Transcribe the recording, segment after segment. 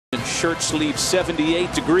Shirt sleeve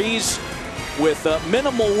 78 degrees with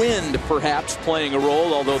minimal wind perhaps playing a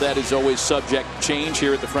role, although that is always subject to change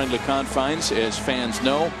here at the friendly confines, as fans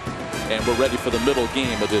know. And we're ready for the middle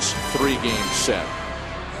game of this 3-game set.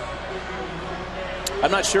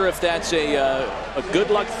 I'm not sure if that's a good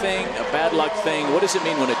luck thing, a bad luck thing. What does it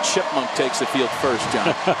mean when a chipmunk takes the field first,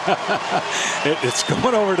 John? It's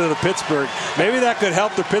going over to the Pittsburgh. Maybe that could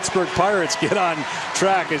help the Pittsburgh Pirates get on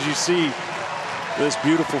track as you see this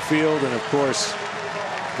beautiful field, and of course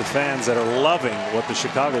the fans that are loving what the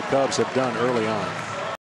Chicago Cubs have done early on.